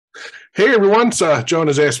Hey everyone, it's Joe and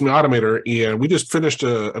his AHK Automator, and we just finished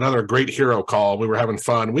another great hero call. We were having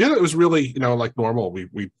fun. It was really, like normal.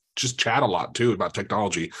 We just chat a lot too about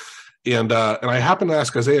technology, and I happened to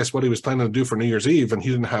ask Isaiah what he was planning to do for New Year's Eve, and he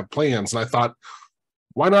didn't have plans. And I thought,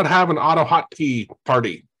 why not have an AutoHotkey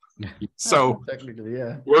party? So technically,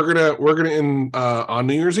 yeah, we're gonna in on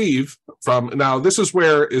New Year's Eve from now. This is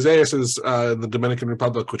where Isaias is the Dominican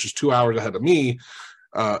Republic, which is 2 hours ahead of me.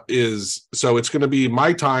 So it's going to be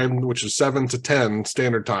my time, which is 7 to 10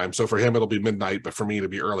 standard time. So for him, it'll be midnight, but for me, it'll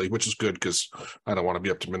be early, which is good because I don't want to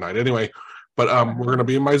be up to midnight anyway. But we're going to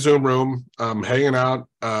be in my Zoom room, hanging out.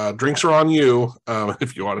 Drinks are on you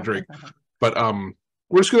if you want to drink. But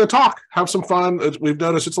we're just going to talk, have some fun. We've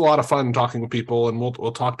noticed it's a lot of fun talking with people, and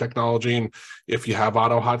we'll talk technology. And if you have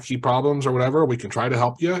AutoHotkey problems or whatever, we can try to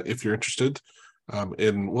help you if you're interested. I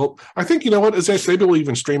think you know what is maybe we'll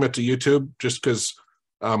even stream it to YouTube just because.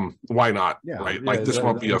 Why not? yeah, right? yeah, Like this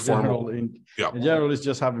won't be a formal. In general, it's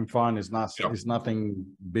just having fun. It's not. It's nothing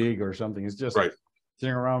big or something. It's just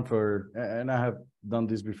sitting around and I have done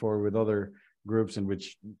this before with other groups in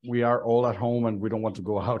which we are all at home and we don't want to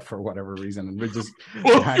go out for whatever reason, and we just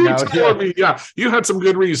hang out. You had some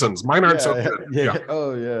good reasons. Mine aren't so good. Yeah.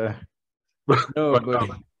 Oh yeah. No,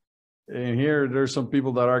 but in here, there's some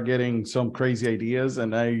people that are getting some crazy ideas,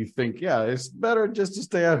 and I think, it's better just to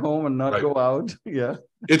stay at home and not go out. Yeah,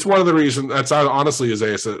 it's one of the reasons. That's honestly,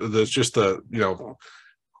 there's just the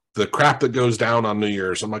crap that goes down on New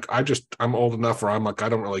Year's. I'm old enough where I'm like, I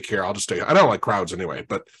don't really care. I'll just stay. I don't like crowds anyway.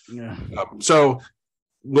 But so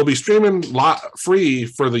we'll be streaming free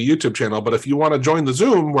for the YouTube channel. But if you want to join the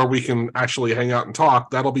Zoom where we can actually hang out and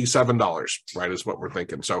talk, that'll be $7. Right, is what we're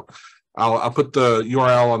thinking. So. I'll put the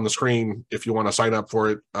URL on the screen if you want to sign up for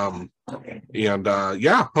it. Hope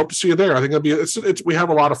to see you there. I think it'll be we have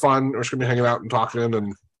a lot of fun. We're just gonna be hanging out and talking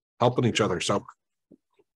and helping each other. So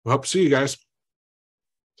we hope to see you guys.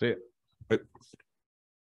 See you. Bye.